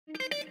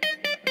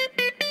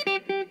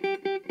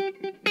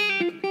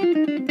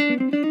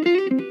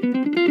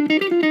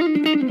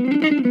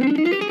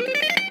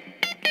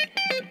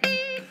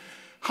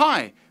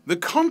Hi, the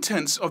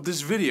contents of this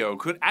video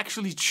could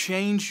actually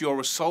change your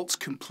results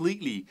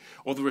completely,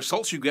 or the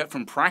results you get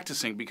from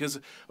practicing, because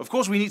of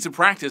course we need to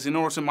practice in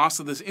order to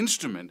master this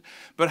instrument,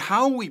 but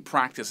how we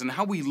practice and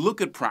how we look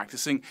at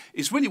practicing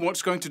is really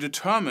what's going to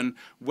determine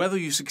whether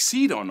you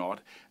succeed or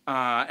not,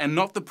 and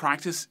not the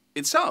practice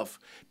itself.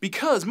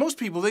 Because most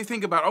people, they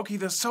think about, okay,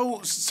 there's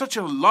such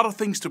a lot of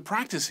things to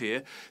practice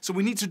here, so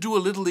we need to do a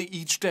little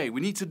each day,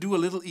 we need to do a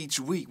little each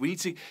week, we need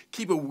to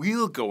keep a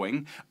wheel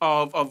going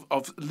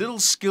of little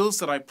skills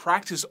that I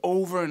practice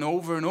over and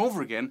over and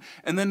over again,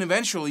 and then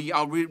eventually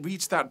I'll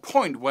reach that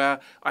point where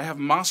I have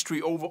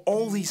mastery over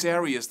all these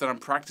areas that I'm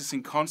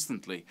practicing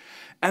constantly.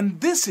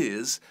 And this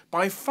is,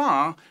 by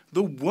far,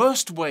 the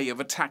worst way of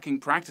attacking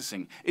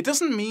practicing. It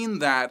doesn't mean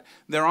that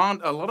there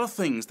aren't a lot of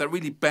things that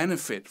really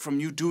benefit from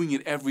you doing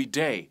it every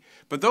day,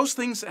 but those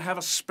things have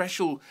a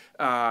special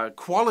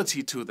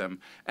quality to them,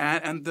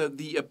 and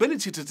the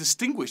ability to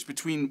distinguish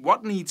between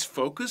what needs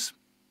focus,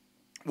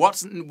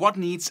 what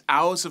needs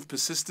hours of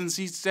persistence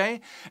each day,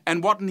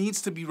 and what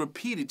needs to be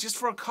repeated just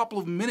for a couple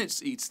of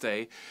minutes each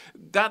day.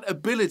 That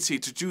ability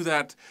to do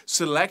that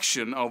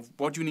selection of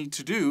what you need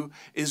to do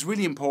is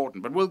really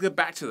important, but we'll get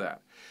back to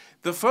that.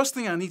 The first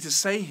thing I need to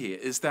say here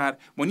is that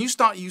when you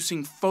start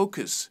using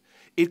focus,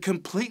 it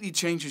completely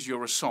changes your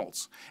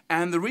results.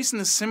 And the reason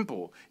is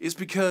simple, is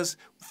because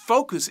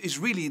focus is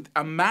really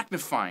a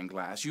magnifying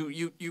glass.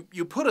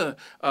 You put a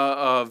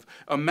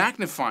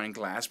magnifying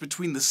glass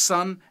between the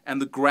sun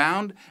and the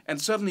ground, and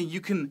suddenly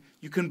you can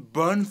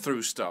burn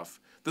through stuff.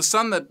 The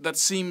sun that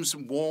seems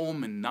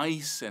warm and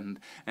nice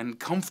and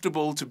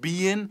comfortable to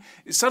be in,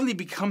 it suddenly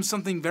becomes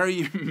something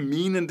very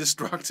mean and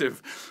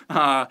destructive.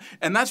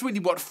 And that's really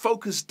what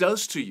focus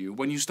does to you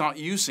when you start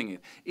using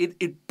it.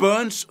 It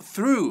burns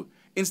through,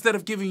 instead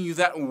of giving you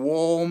that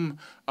warm,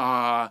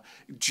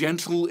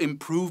 gentle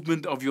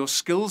improvement of your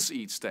skills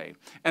each day.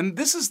 And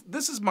this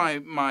is my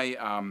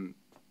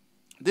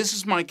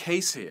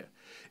case here.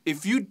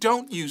 If you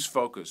don't use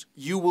focus,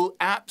 you will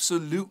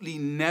absolutely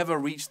never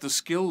reach the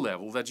skill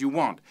level that you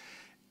want.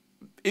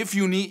 If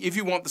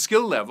you want the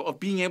skill level of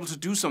being able to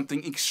do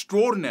something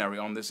extraordinary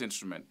on this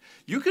instrument,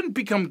 you can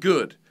become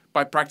good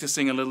by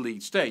practicing a little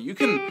each day. You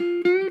can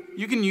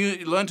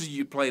learn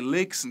to play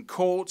licks and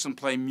chords and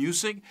play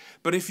music,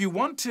 but if you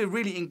want to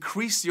really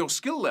increase your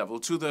skill level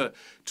to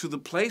the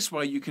place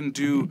where you can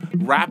do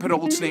rapid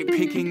alternate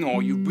picking,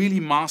 or you really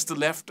master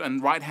left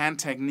and right hand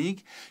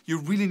technique, you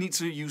really need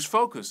to use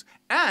focus.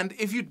 And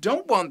if you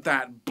don't want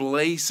that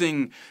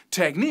blazing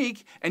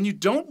technique, and you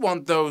don't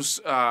want those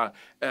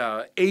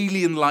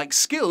alien-like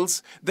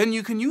skills, then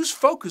you can use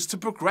focus to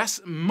progress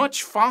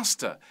much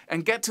faster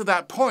and get to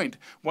that point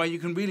where you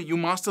can you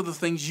master the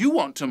things you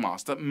want to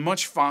master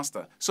much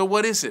faster. So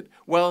what is it?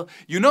 Well,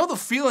 you know the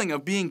feeling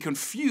of being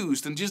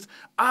confused and just,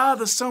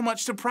 there's so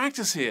much to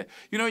practice here.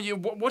 You know,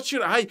 what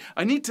should I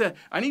need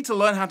to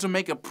learn how to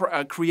make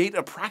create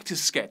a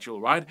practice schedule,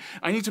 right?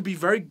 I need to be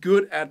very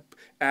good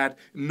at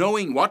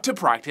knowing what to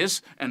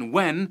practice and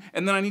when,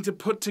 and then I need to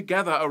put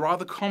together a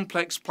rather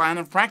complex plan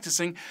of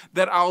practicing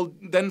that I'll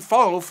then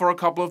follow for a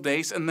couple of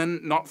days and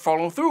then not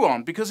follow through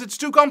on because it's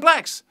too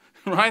complex,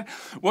 right?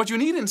 What you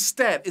need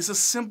instead is a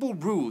simple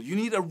rule. You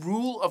need a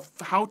rule of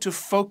how to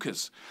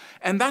focus,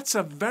 and that's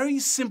a very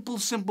simple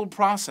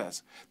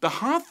process. The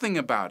hard thing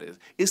about it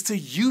is to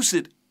use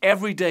it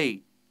every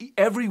day,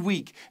 every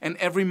week, and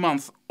every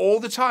month, all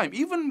the time.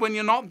 Even when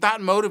you're not that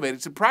motivated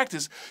to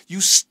practice,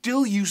 you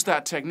still use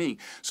that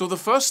technique. So the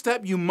first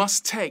step you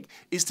must take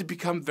is to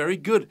become very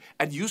good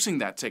at using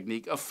that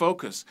technique of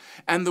focus.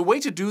 And the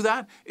way to do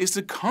that is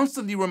to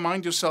constantly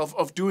remind yourself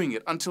of doing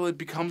it until it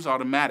becomes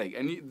automatic.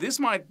 And this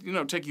might,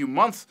 take you a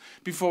month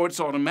before it's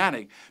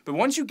automatic. But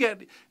once you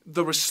get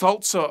the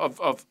results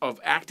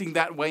of acting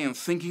that way and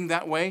thinking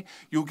that way,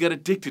 you'll get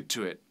addicted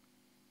to it.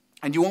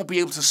 And you won't be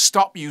able to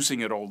stop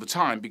using it all the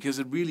time because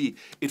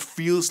it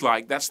feels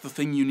like that's the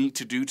thing you need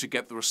to do to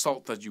get the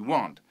result that you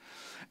want.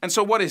 And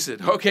so what is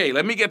it? Okay,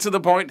 let me get to the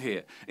point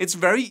here. It's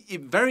very,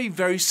 very,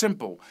 very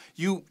simple.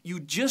 You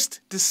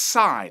just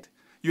decide.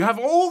 You have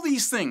all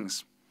these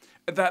things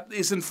that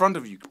is in front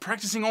of you,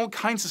 practicing all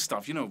kinds of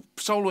stuff,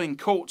 soloing,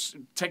 chords,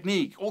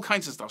 technique, all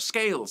kinds of stuff,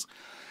 scales.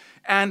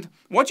 And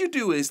what you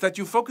do is that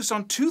you focus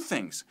on two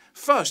things.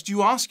 First,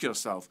 you ask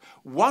yourself,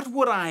 what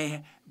would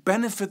I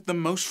benefit the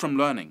most from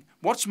learning?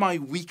 What's my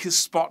weakest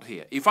spot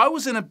here? If I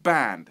was in a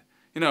band,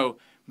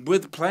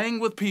 playing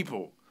with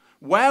people,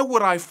 where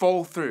would I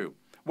fall through?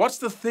 What's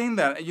the thing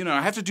that,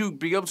 I have to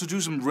be able to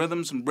do some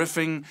rhythm, some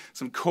riffing,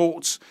 some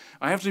chords.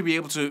 I have to be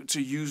able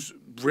to use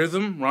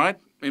rhythm, right,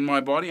 in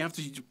my body. I have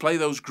to play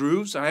those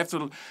grooves. I have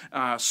to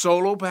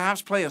solo,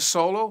 perhaps play a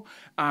solo.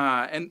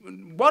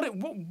 And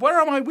where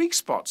are my weak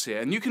spots here?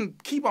 And you can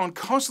keep on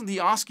constantly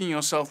asking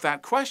yourself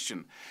that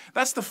question.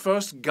 That's the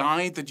first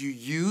guide that you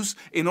use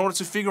in order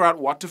to figure out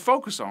what to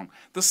focus on.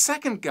 The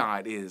second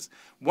guide is,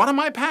 what am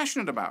I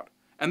passionate about?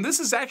 And this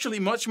is actually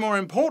much more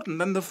important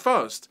than the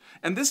first.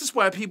 And this is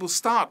where people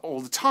start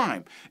all the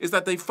time, is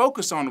that they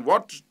focus on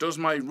what does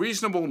my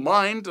reasonable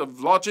mind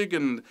of logic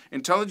and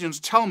intelligence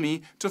tell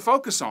me to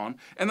focus on.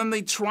 And then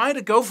they try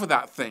to go for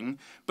that thing,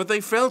 but they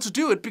fail to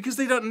do it because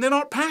they're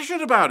not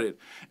passionate about it.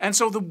 And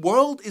so the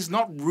world is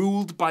not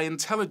ruled by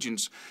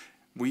intelligence.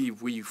 We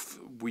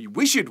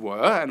wish it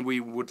were, and we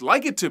would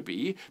like it to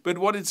be, but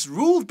what it's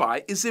ruled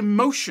by is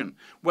emotion.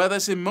 Where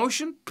there's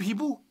emotion,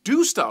 people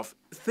do stuff.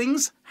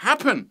 Things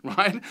happen,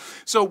 right?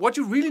 So what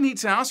you really need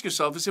to ask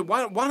yourself is,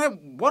 what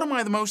am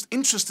I the most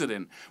interested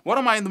in? What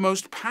am I the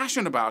most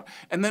passionate about?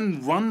 And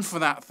then run for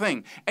that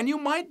thing. And you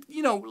might,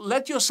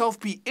 let yourself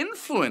be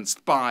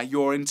influenced by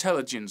your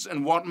intelligence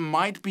and what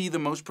might be the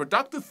most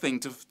productive thing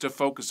to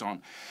focus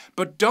on.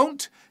 But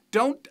don't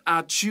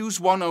choose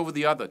one over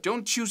the other.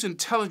 Don't choose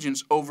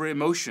intelligence over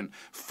emotion.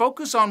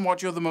 Focus on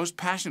what you're the most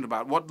passionate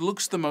about, what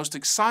looks the most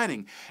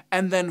exciting,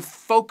 and then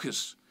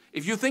focus.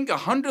 If you think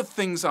 100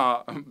 things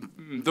are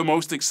the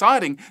most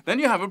exciting, then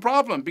you have a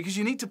problem because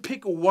you need to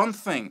pick one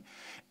thing.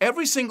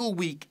 Every single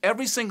week,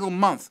 every single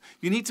month,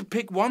 you need to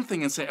pick one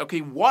thing and say,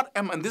 okay,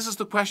 and this is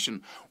the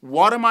question,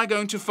 what am I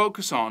going to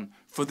focus on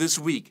for this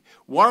week?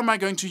 What am I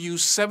going to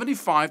use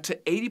 75 to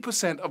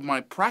 80% of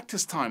my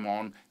practice time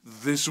on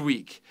this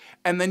week?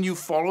 And then you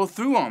follow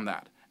through on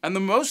that. And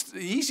the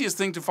easiest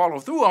thing to follow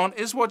through on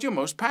is what you're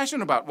most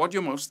passionate about, what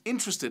you're most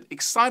interested,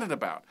 excited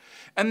about.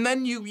 And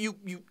then you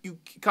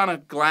kind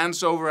of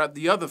glance over at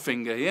the other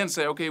finger here and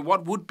say, okay,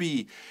 what would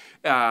be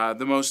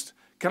the most...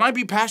 Can I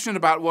be passionate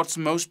about what's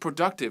most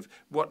productive?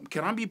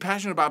 Can I be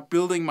passionate about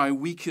building my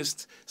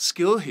weakest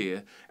skill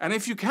here? And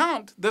if you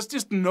can't,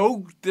 there's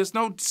no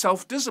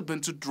self-discipline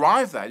to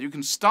drive that. You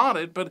can start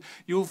it, but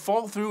you'll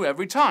fall through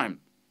every time.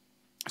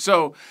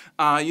 So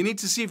you need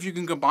to see if you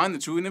can combine the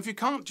two, and if you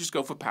can't, just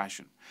go for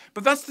passion.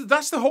 But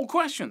that's the whole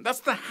question. That's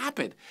the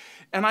habit.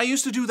 And I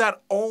used to do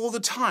that all the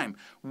time.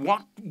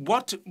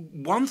 What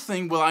one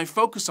thing will I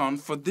focus on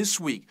for this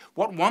week?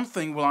 What one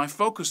thing will I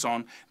focus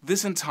on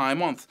this entire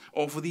month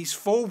or for these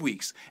 4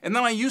 weeks? And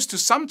then I used to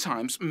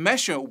sometimes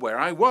measure where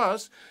I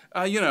was.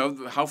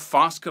 How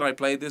fast could I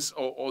play this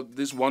or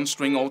this one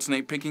string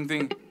alternate picking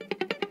thing?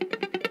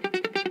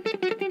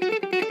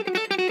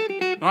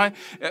 Right?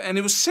 And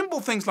it was simple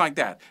things like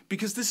that,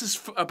 because this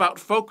is about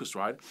focus,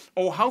 right?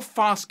 Or how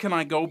fast can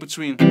I go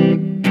between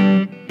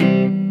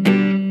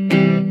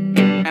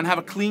and have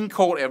a clean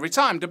chord every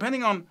time,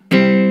 depending on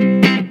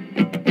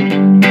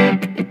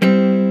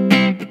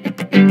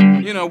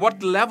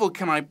what level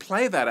can I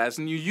play that as?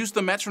 And you use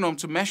the metronome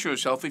to measure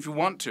yourself if you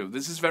want to.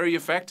 This is very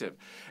effective.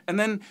 And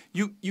then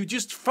you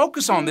just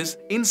focus on this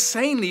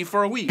insanely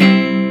for a week.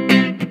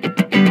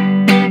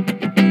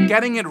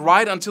 Getting it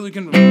right until you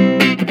can...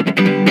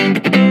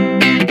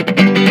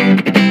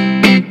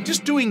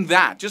 Just doing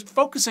that, just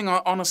focusing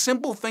on a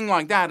simple thing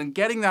like that and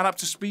getting that up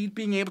to speed,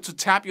 being able to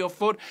tap your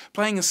foot,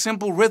 playing a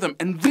simple rhythm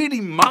and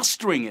really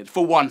mastering it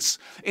for once.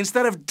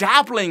 Instead of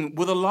dabbling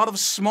with a lot of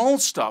small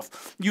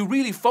stuff, you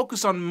really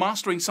focus on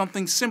mastering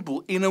something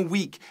simple in a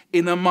week,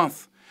 in a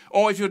month.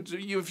 Or if you're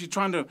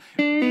trying to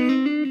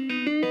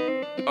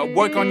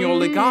work on your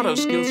legato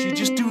skills, you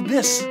just do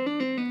this.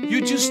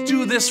 You just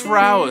do this for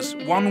hours,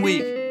 1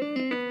 week.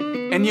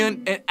 And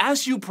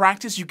as you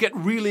practice, you get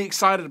really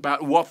excited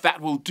about what that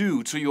will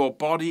do to your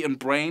body and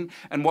brain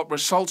and what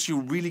results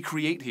you really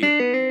create here.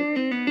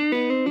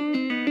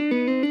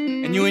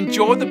 And you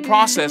enjoy the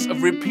process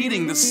of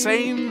repeating the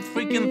same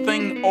freaking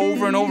thing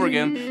over and over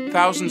again,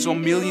 thousands or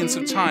millions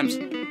of times.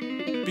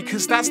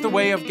 Because that's the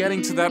way of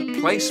getting to that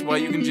place where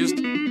you can just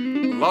do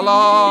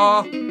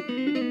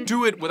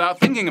it without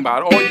thinking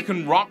about it. Or you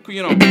can rock,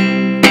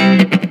 instead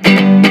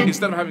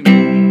of having...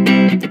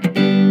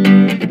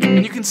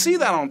 And you can see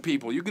that on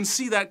people. You can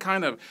see that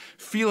kind of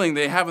feeling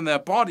they have in their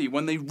body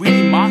when they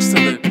really master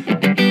it.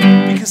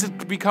 Because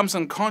it becomes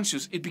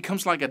unconscious. It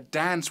becomes like a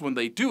dance when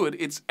they do it.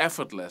 It's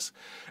effortless.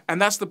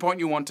 And that's the point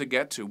you want to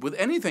get to with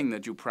anything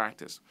that you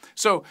practice.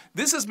 So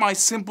this is my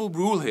simple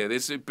rule here.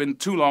 This has been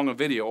too long a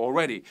video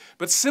already.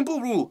 But simple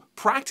rule,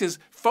 practice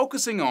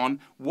focusing on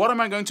what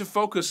am I going to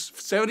focus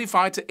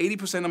 75 to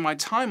 80% of my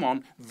time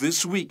on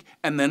this week,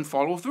 and then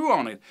follow through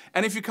on it.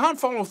 And if you can't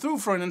follow through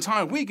for an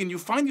entire week and you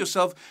find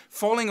yourself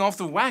falling off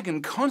the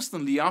wagon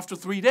constantly after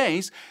 3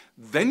 days,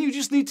 then you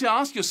just need to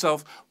ask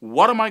yourself,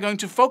 what am I going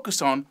to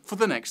focus on for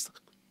the next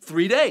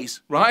 3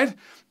 days, right?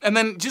 And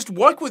then just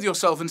work with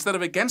yourself instead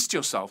of against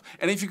yourself.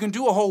 And if you can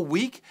do a whole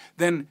week,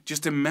 then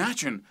just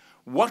imagine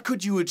what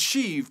could you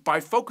achieve by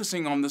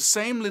focusing on the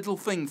same little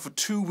thing for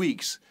 2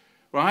 weeks,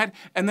 right?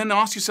 And then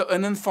ask yourself,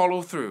 and then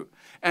follow through.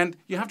 And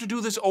you have to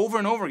do this over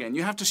and over again.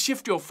 You have to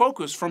shift your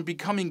focus from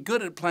becoming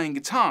good at playing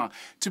guitar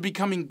to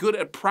becoming good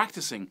at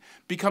practicing,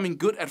 becoming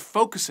good at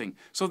focusing.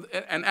 So,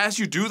 and as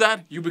you do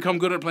that, you become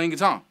good at playing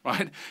guitar,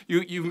 right?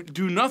 You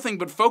do nothing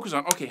but focus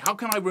on, okay, how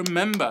can I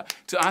remember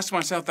to ask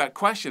myself that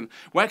question?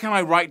 Where can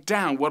I write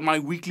down what my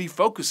weekly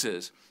focus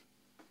is?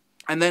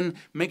 And then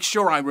make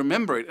sure I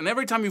remember it. And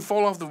every time you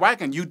fall off the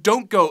wagon, you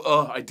don't go,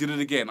 oh, I did it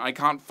again. I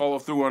can't follow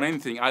through on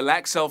anything. I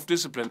lack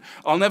self-discipline.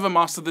 I'll never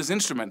master this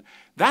instrument.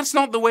 That's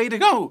not the way to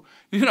go.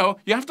 You know,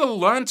 you have to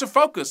learn to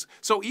focus.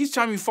 So each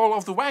time you fall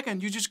off the wagon,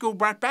 you just go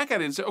right back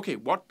at it and say, okay,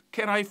 what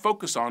can I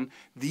focus on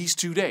these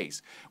 2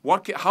 days?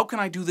 How can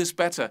I do this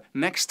better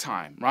next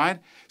time, right?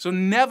 So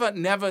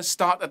never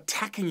start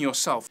attacking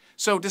yourself.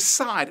 So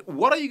decide,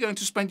 what are you going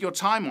to spend your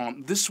time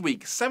on this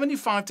week?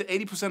 75 to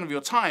 80% of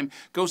your time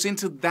goes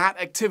into that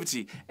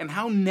activity. And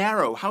how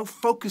narrow, how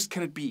focused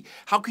can it be?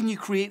 How can you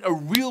create a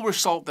real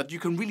result that you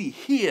can really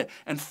hear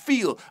and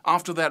feel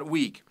after that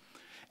week?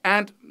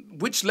 And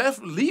which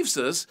leaves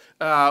us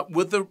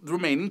with the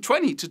remaining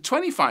 20 to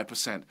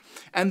 25%.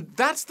 And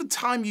that's the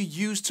time you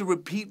use to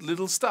repeat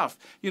little stuff.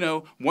 You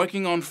know,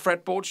 working on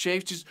fretboard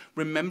shapes, just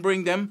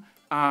remembering them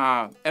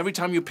every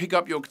time you pick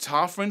up your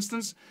guitar, for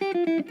instance.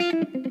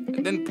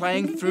 And then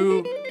playing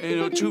through,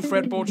 2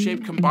 fretboard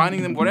shapes,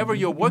 combining them, whatever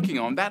you're working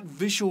on, that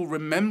visual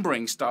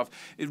remembering stuff,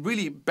 it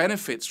really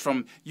benefits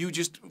from you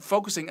just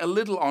focusing a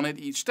little on it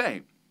each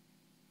day.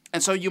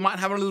 And so you might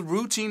have a little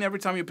routine every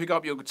time you pick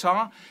up your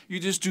guitar. You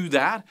just do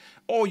that.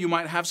 Or you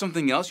might have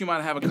something else. You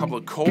might have a couple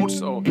of chords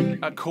or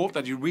a chord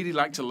that you really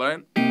like to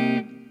learn.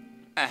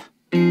 And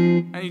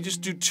you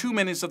just do 2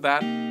 minutes of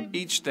that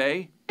each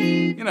day.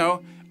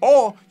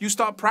 Or you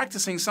start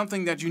practicing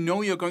something that you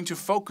know you're going to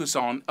focus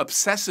on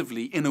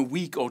obsessively in a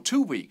week or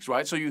 2 weeks,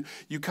 right? So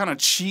you kind of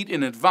cheat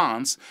in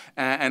advance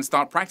and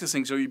start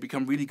practicing so you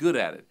become really good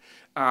at it.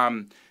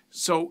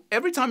 So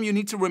every time you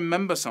need to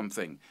remember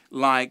something,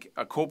 like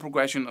a chord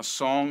progression, a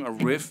song, a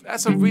riff,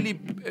 that's a really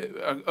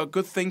a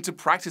good thing to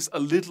practice a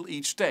little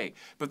each day.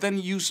 But then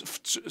use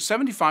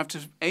 75 to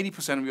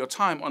 80% of your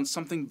time on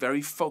something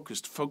very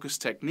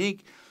focused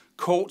technique,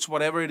 chords,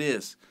 whatever it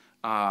is.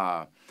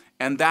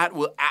 And that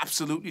will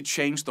absolutely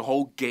change the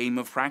whole game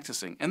of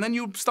practicing. And then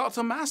you start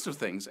to master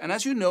things. And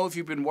as you know, if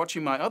you've been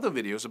watching my other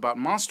videos about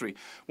mastery,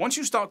 once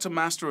you start to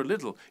master a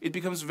little, it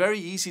becomes very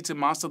easy to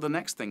master the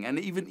next thing, and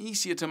even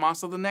easier to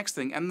master the next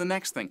thing and the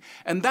next thing.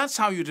 And that's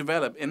how you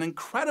develop an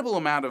incredible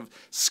amount of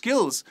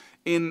skills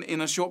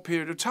in a short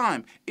period of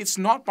time. It's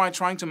not by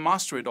trying to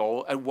master it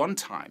all at one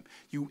time.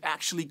 You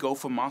actually go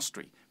for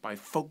mastery by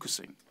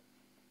focusing.